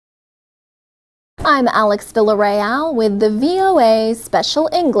I'm Alex Villarreal with the VOA Special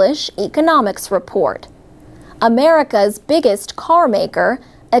English Economics Report. America's biggest car maker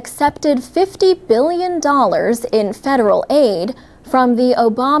accepted $50 billion in federal aid from the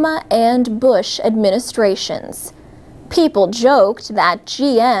Obama and Bush administrations. People joked that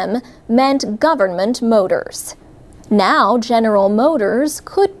GM meant Government Motors. Now General Motors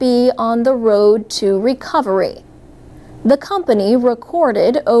could be on the road to recovery. The company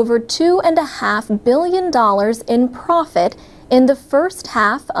recorded over $2.5 billion in profit in the first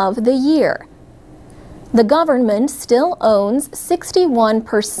half of the year. The government still owns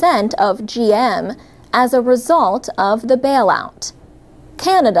 61% of GM as a result of the bailout.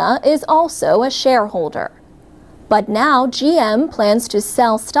 Canada is also a shareholder. But now GM plans to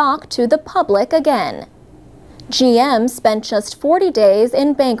sell stock to the public again. GM spent just 40 days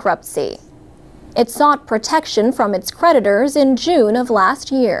in bankruptcy. It sought protection from its creditors in June of last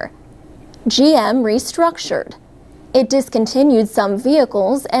year. GM restructured. It discontinued some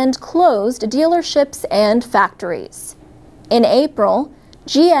vehicles and closed dealerships and factories. In April,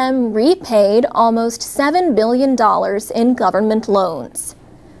 GM repaid almost $7 billion in government loans.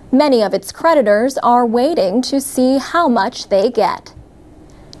 Many of its creditors are waiting to see how much they get.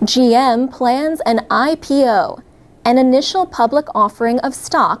 GM plans an IPO, an initial public offering of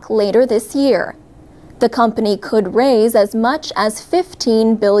stock, later this year. The company could raise as much as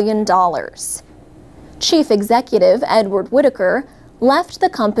 $15 billion. Chief Executive Edward Whittaker left the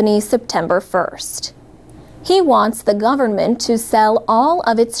company September 1st. He wants the government to sell all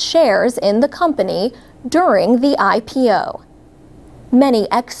of its shares in the company during the IPO. Many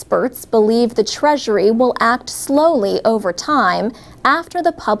experts believe the Treasury will act slowly over time after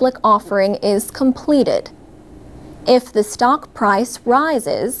the public offering is completed. If the stock price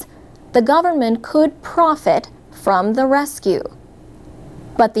rises, the government could profit from the rescue.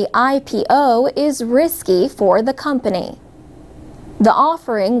 But the IPO is risky for the company. The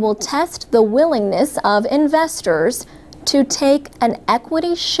offering will test the willingness of investors to take an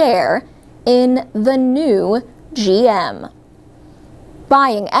equity share in the new GM.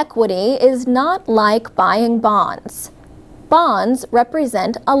 Buying equity is not like buying bonds. Bonds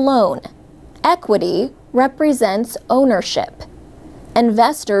represent a loan. Equity represents ownership.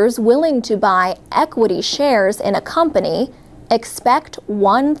 Investors willing to buy equity shares in a company expect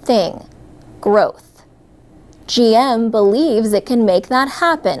one thing: growth. GM believes it can make that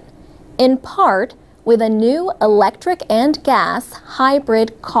happen, in part with a new electric and gas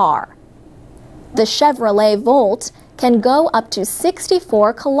hybrid car. The Chevrolet Volt can go up to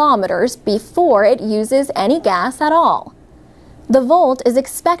 64 kilometers before it uses any gas at all. The Volt is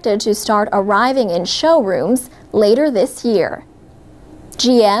expected to start arriving in showrooms later this year.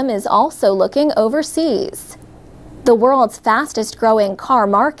 GM is also looking overseas. The world's fastest-growing car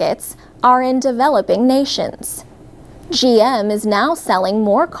markets are in developing nations. GM is now selling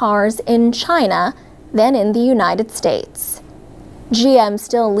more cars in China than in the United States. GM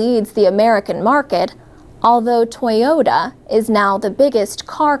still leads the American market, although Toyota is now the biggest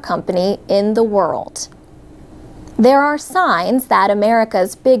car company in the world. There are signs that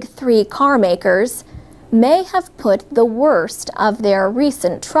America's big three car makers may have put the worst of their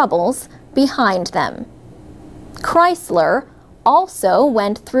recent troubles behind them. Chrysler also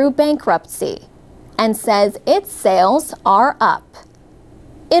went through bankruptcy and says its sales are up.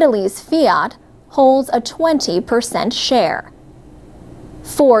 Italy's Fiat holds a 20% share.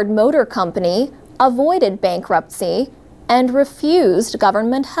 Ford Motor Company avoided bankruptcy and refused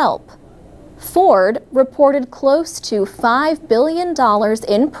government help. Ford reported close to $5 billion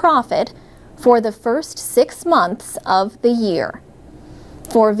in profit for the first 6 months of the year.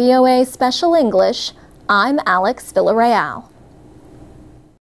 For VOA Special English, I'm Alex Villarreal.